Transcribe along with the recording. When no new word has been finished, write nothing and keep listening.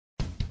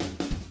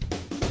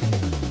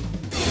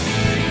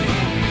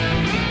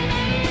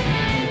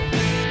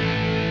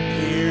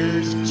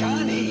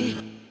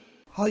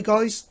Hi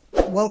guys,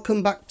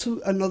 welcome back to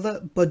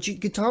another budget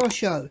guitar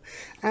show,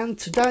 and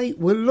today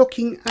we're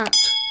looking at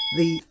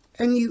the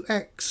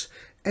NUX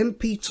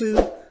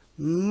MP2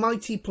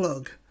 Mighty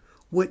Plug,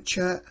 which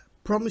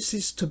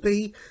promises to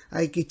be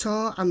a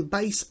guitar and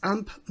bass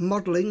amp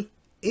modelling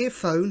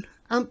earphone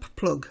amp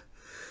plug.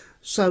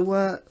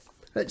 So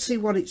let's see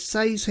what it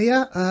says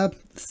here.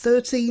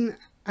 13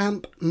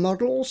 amp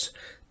models,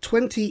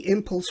 20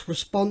 impulse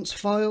response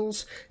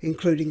files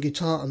including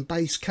guitar and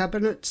bass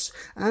cabinets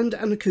and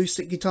an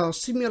acoustic guitar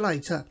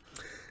simulator,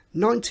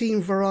 19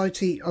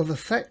 variety of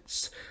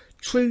effects,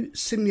 true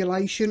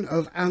simulation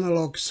of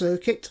analog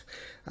circuit,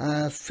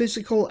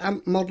 physical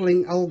amp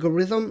modelling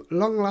algorithm,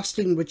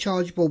 long-lasting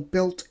rechargeable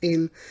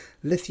built-in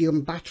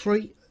lithium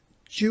battery,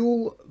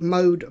 dual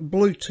mode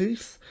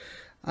Bluetooth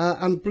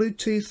and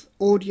Bluetooth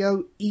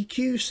audio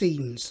EQ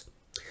scenes.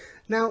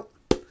 Now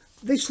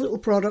this little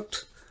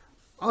product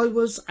I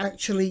was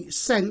actually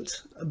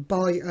sent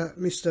by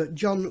Mr.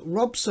 John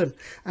Robson,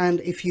 and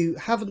if you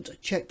haven't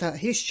checked out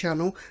his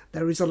channel,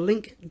 there is a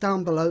link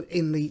down below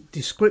in the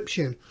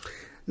description.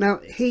 Now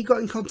he got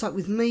in contact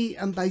with me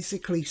and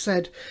basically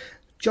said,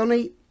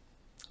 Johnny,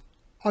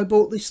 I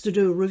bought this to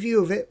do a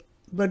review of it,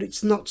 but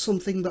it's not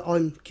something that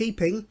I'm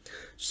keeping,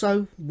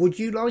 so would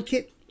you like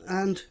it,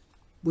 and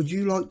would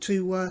you like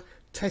to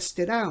test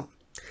it out?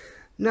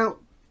 Now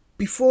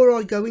before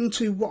I go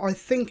into what I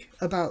think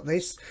about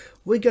this,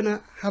 we're going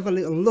to have a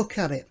little look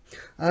at it.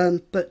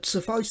 But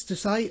suffice to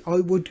say,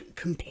 I would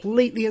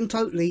completely and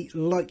totally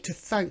like to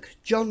thank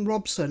John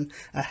Robson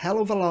a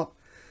hell of a lot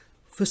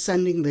for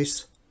sending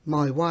this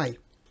my way.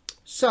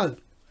 So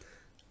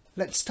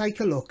let's take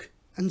a look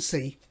and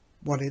see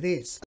what it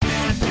is.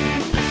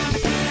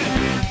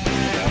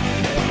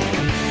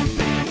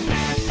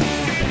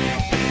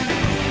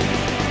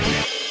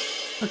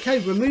 Okay,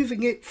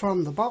 removing it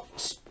from the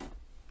box.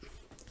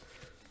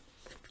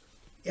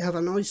 You have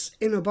a nice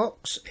inner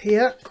box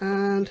here,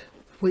 and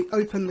we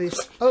open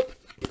this up.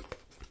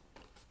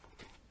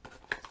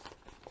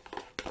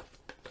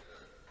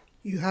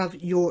 You have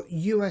your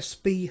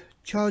USB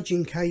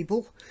charging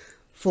cable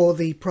for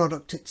the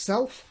product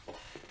itself.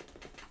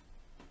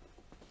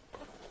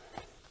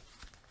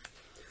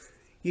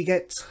 You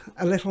get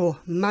a little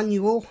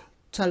manual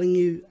telling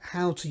you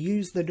how to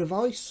use the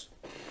device.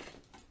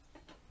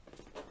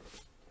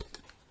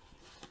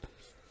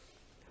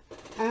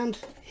 And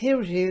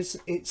here it is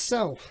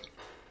itself,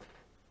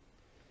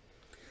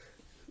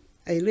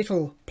 a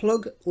little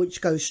plug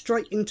which goes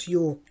straight into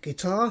your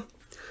guitar.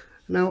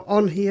 Now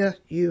on here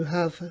you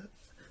have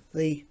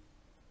the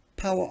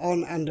power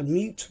on and a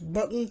mute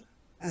button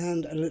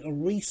and a little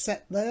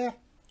reset there.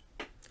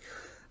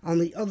 On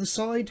the other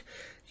side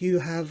you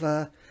have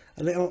a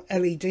little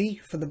LED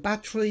for the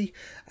battery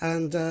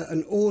and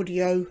an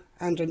audio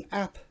and an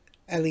app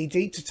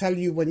LED to tell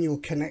you when you're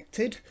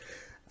connected.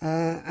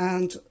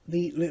 And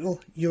the little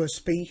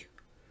USB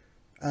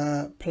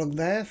plug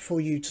there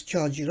for you to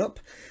charge it up,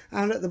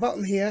 and at the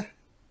bottom here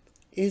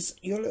is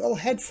your little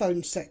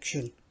headphone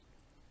section.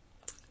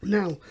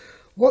 Now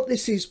what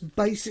this is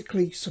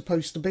basically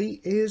supposed to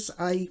be is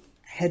a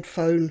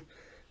headphone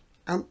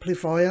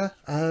amplifier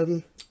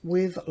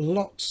with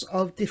lots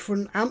of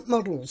different amp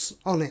models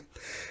on it.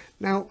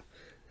 Now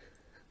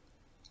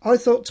I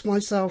thought to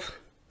myself,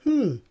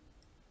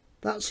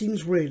 that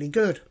seems really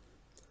good.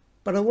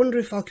 But I wonder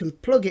if I can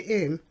plug it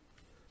in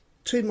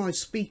to my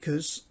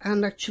speakers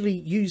and actually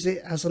use it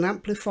as an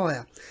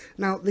amplifier.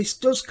 Now this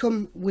does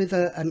come with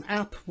an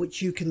app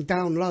which you can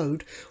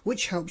download,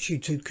 which helps you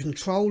to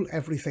control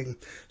everything.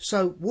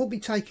 So we'll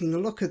be taking a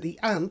look at the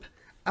amp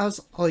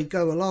as I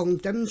go along,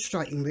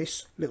 demonstrating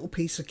this little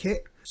piece of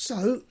kit.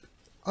 So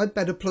I'd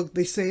better plug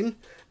this in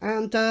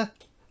and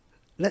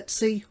let's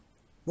see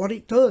what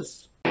it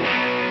does.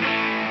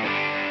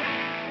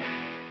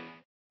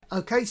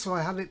 Okay, so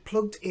I have it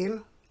plugged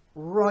in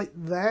right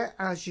there,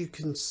 as you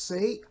can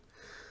see,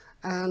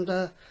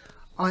 and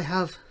I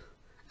have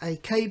a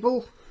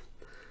cable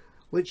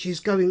which is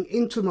going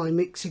into my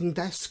mixing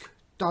desk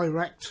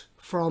direct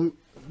from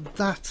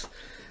that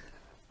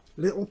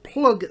little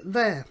plug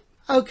there.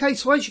 Okay,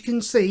 so as you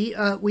can see,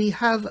 we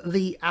have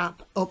the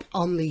app up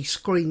on the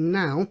screen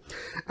now,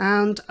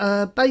 and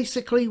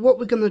basically what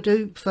we're going to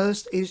do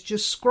first is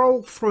just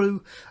scroll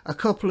through a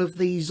couple of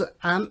these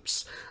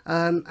amps,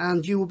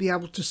 and you will be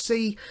able to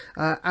see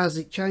as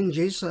it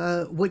changes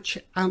which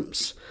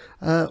amps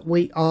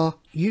we are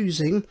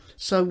using.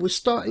 So we're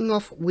starting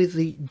off with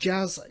the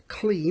Jazz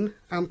Clean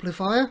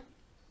amplifier.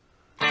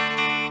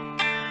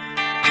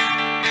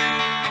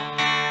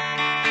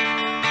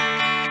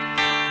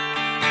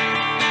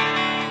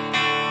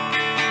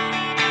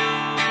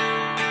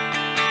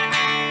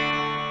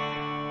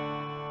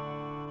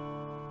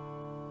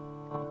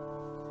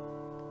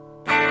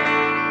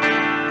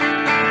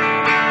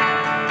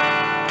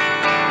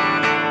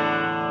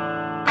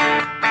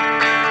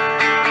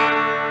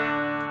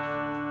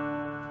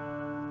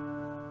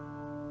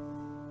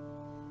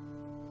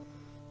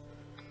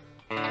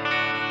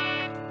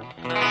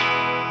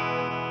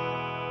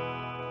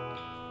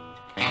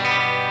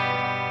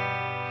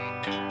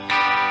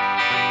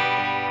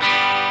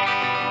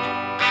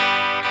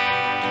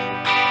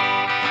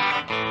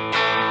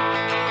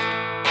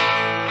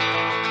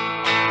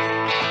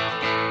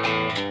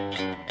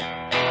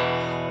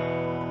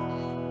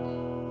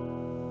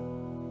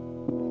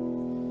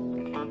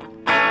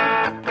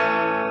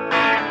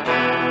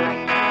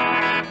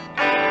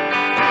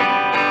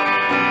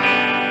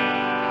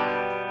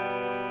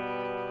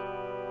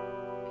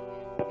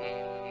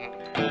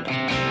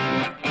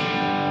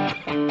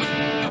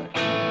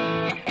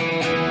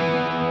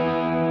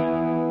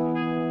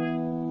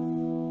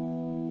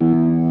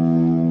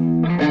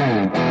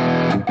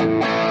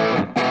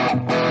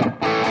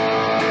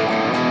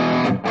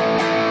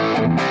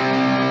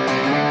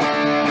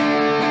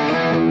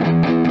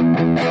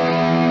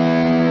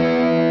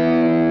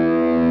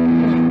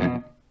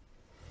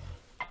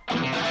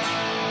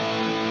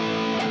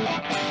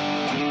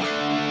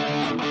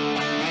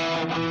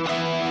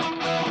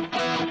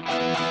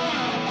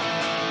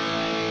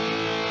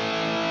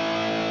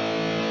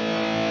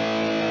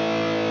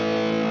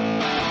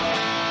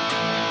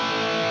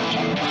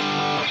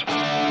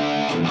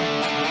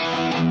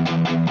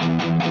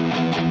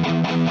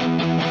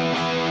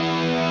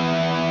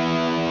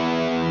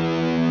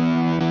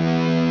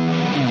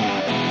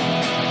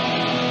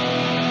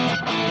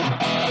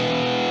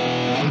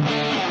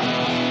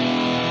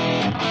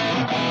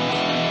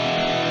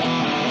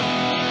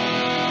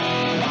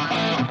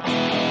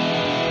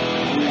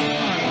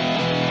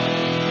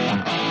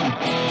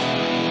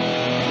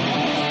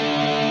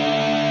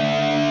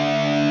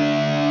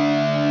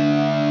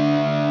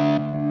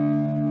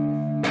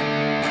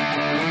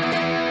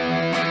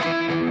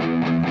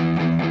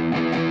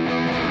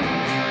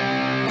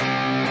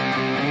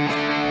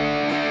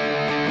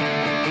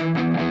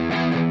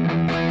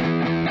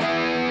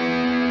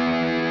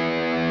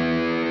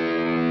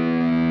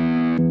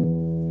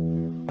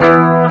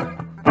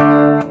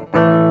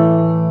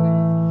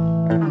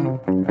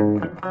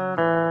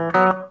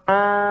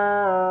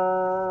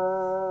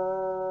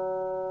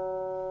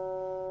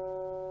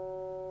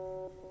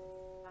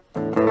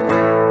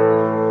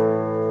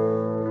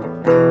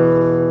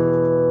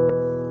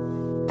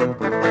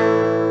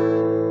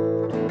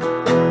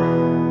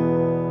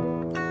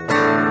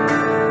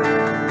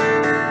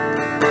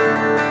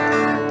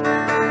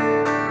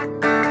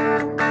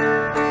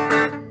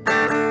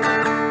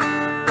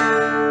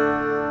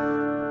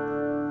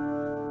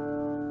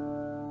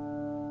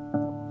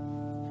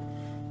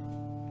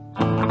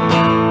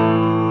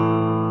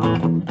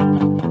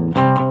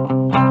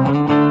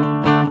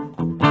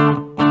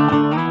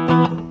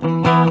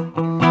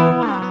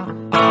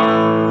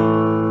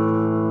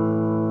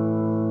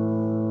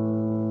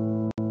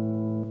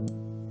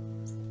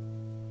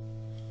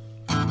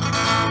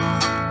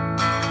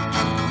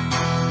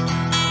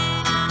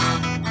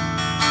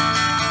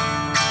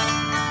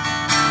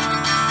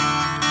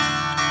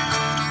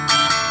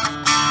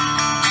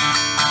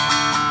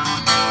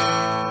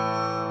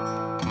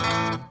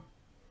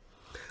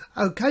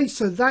 Okay,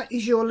 so that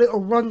is your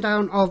little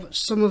rundown of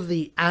some of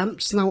the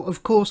amps. Now,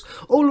 of course,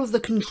 all of the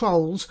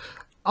controls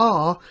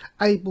are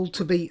able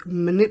to be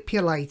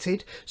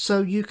manipulated,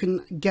 so you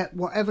can get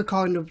whatever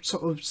kind of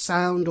sort of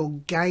sound or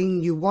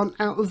gain you want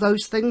out of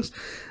those things.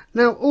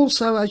 Now,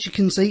 also, as you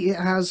can see, it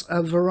has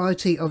a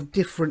variety of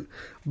different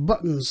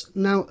buttons.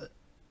 Now,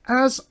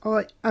 as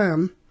I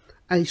am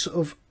a sort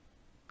of,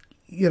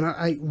 you know,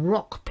 a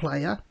rock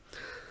player,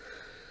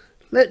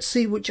 let's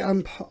see which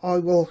amp I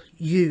will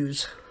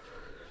use.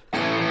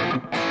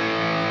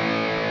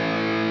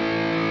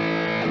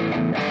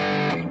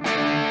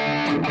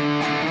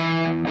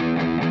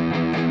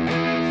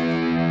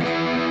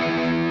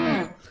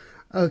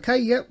 Okay,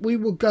 yep, we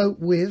will go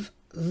with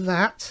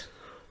that.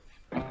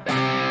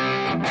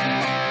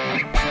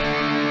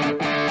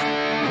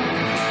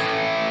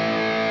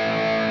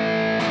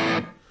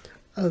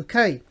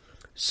 Okay,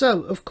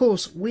 so of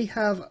course we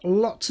have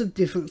lots of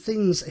different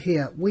things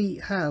here. We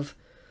have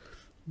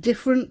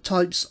different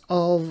types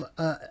of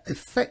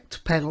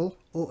effect pedal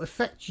or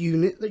effect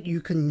unit that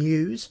you can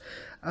use.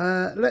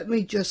 Let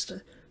me just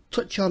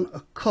touch on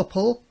a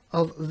couple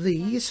of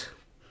these.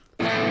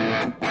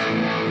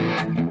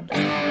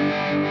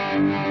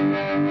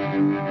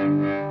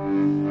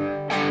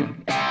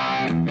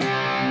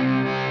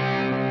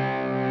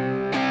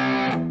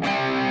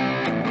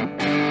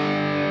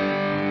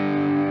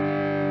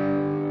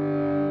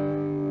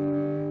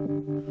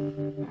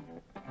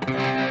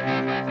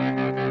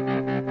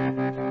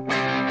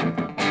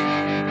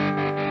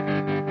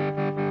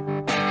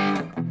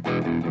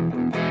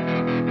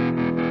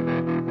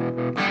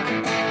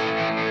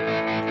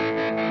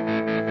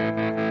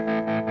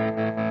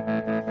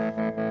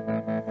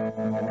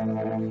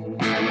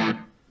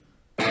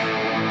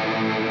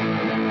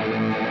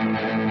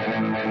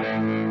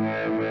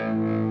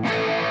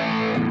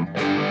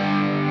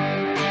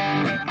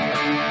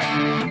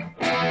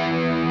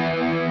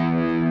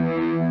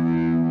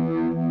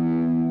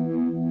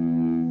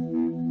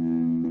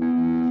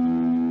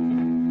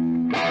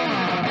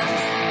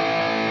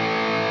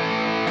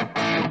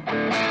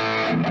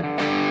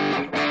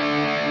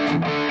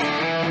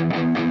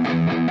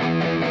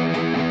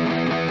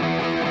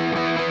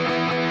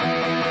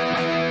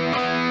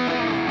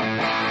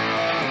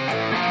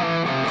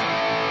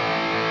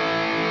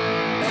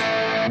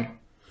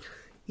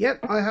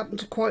 Yep, I happen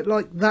to quite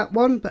like that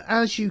one, but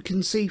as you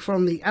can see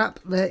from the app,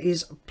 there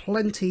is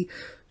plenty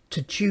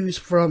to choose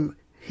from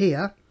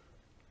here.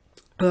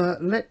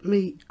 Let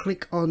me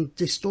click on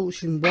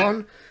distortion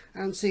 1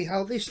 and see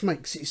how this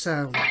makes it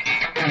sound.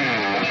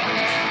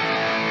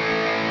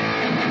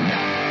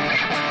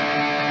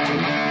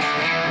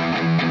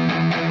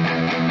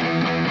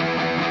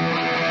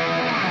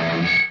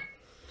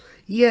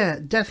 Yeah,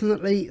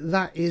 definitely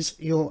that is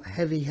your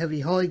heavy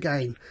high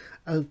gain.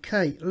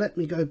 Okay, let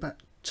me go back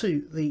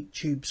to the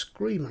Tube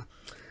Screamer.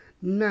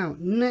 Now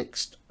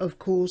next, of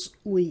course,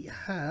 we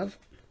have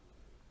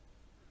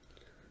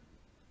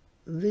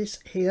this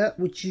here,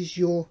 which is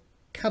your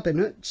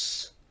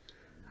cabinets.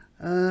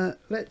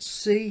 Let's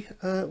see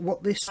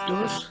what this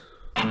does.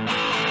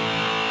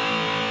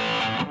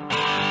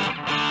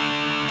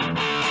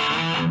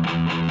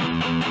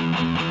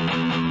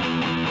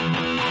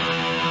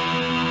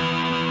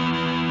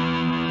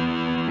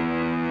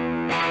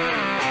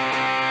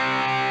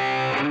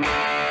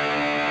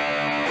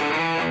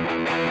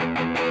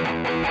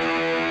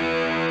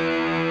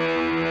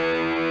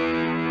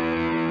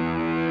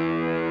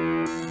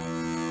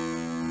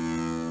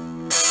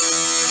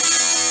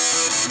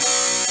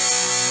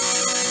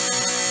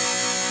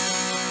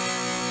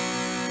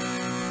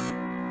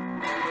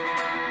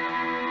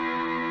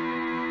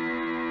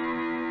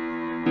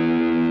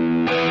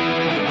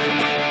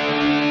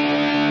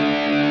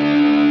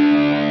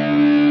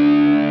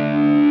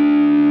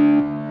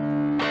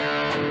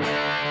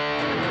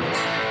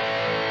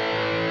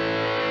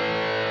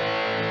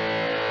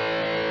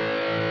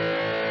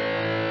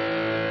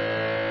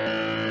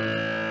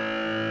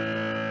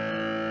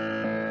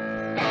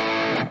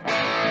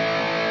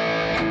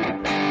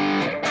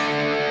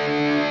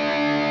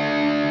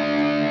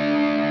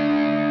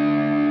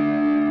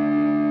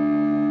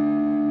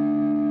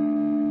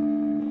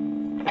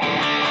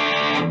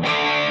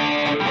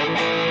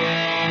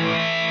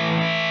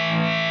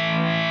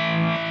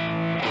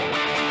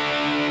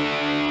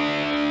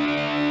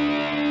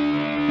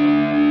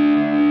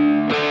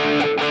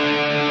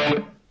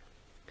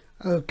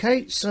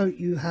 Okay, so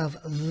you have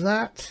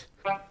that.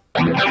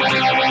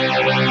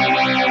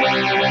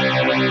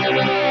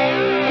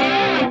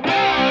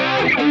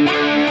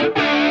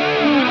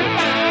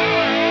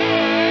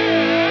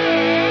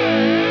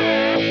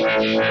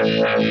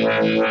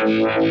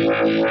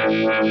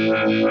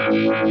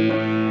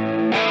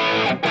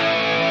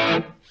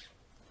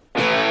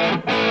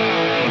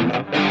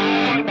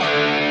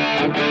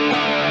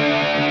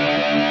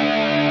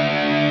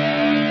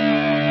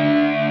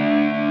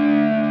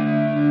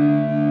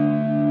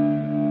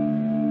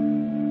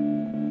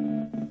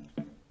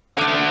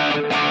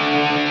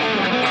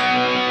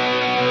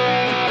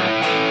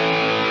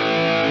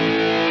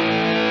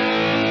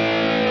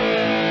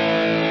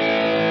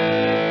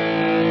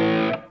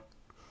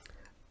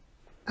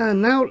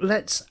 And now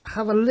let's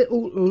have a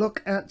little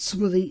look at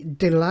some of the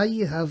delay.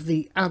 You have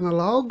the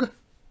analog.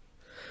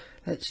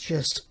 Let's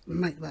just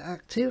make that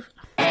active.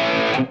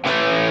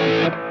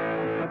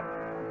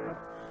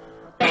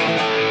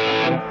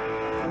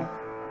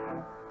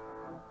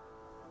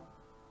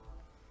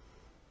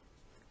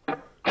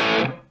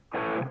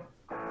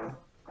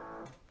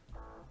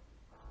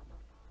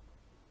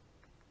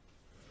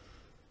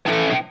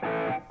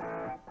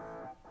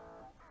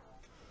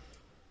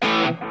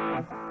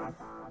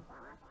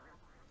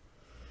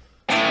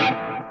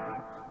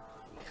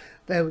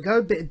 There we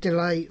go, bit of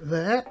delay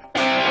there.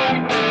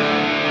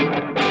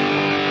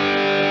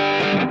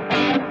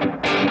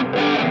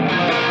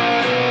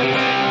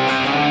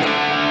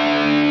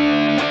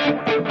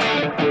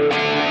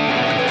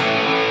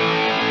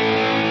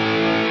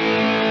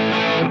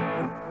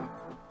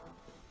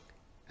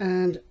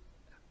 And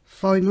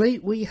finally,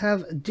 we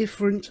have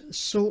different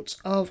sorts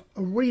of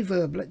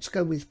reverb. Let's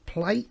go with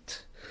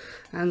plate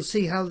and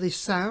see how this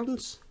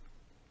sounds.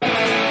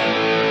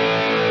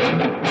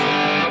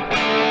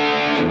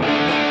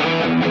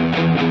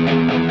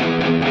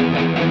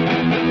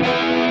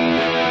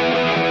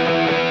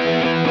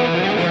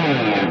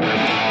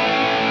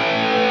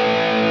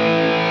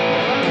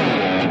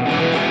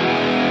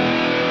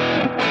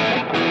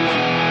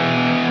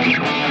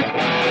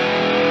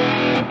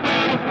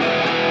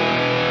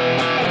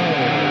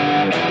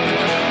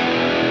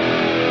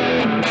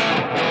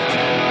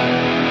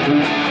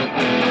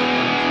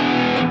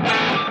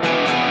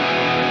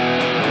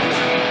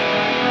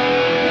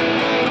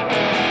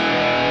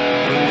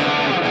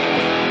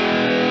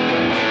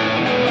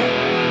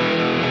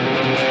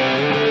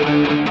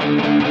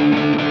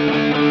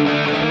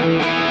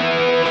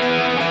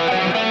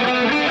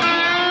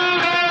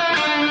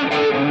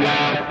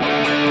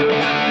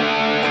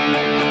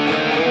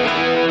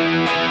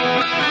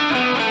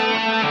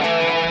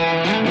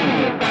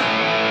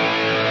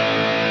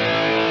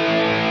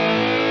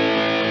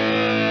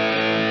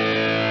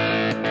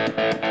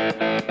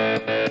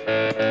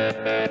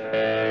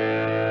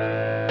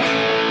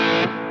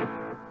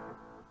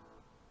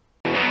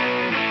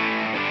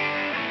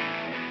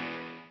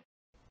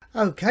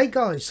 Okay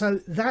guys, so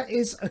that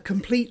is a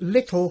complete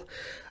little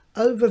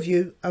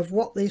overview of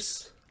what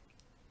this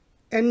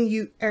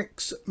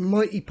NUX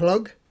Mighty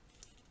Plug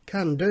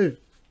can do.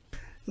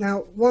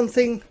 Now, one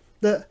thing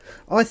that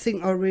I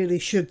think I really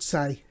should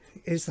say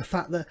is the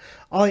fact that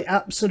I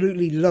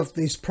absolutely love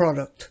this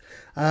product.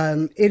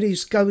 It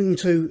is going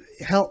to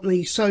help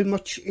me so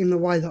much in the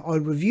way that I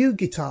review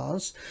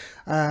guitars,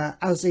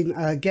 as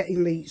in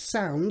getting the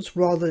sounds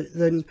rather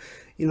than,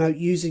 you know,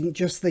 using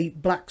just the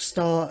Black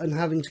Star and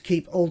having to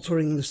keep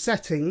altering the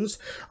settings.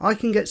 I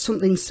can get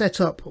something set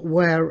up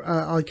where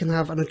I can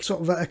have a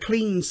sort of a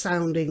clean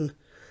sounding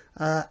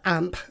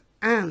amp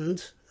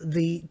and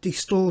the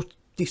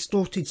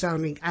distorted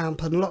sounding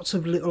amp and lots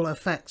of little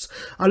effects.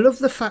 I love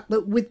the fact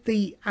that with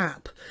the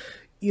app,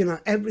 you know,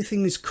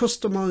 everything is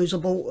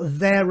customizable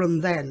there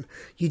and then.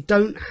 You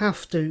don't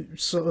have to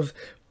sort of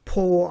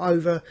pore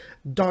over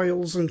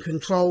dials and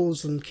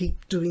controls and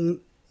keep doing,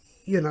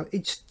 you know,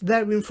 it's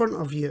there in front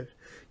of you,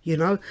 you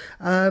know.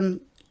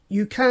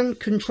 You can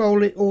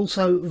control it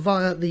also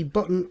via the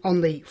button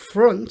on the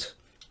front,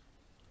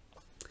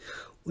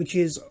 which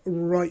is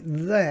right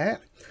there,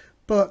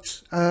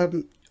 but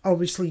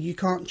obviously you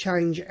can't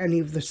change any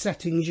of the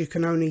settings. You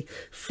can only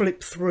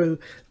flip through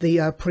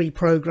the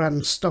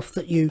pre-programmed stuff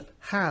that you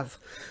have.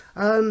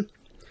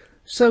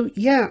 So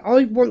yeah,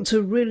 I want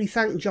to really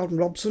thank John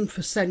Robson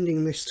for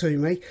sending this to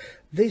me.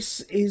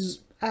 This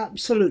is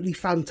absolutely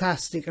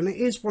fantastic, and it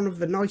is one of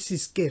the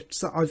nicest gifts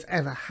that I've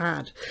ever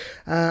had.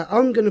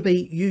 I'm going to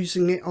be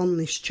using it on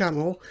this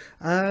channel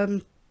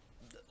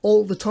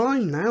all the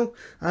time now,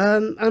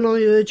 and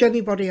I urge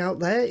anybody out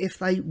there, if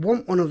they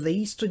want one of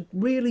these, to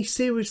really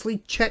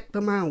seriously check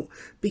them out,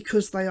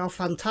 because they are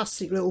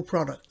fantastic little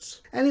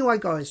products. Anyway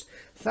guys,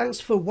 thanks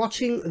for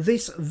watching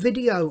this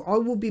video. I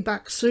will be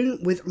back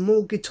soon with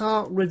more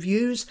guitar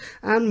reviews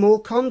and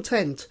more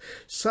content.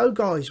 So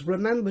guys,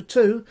 remember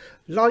to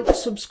like,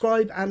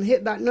 subscribe and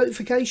hit that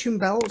notification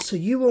bell so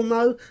you will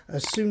know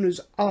as soon as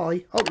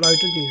I upload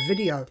a new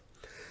video.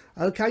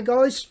 Okay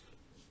guys,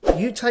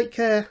 you take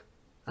care,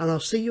 and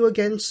I'll see you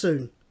again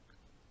soon.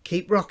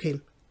 Keep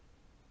rocking.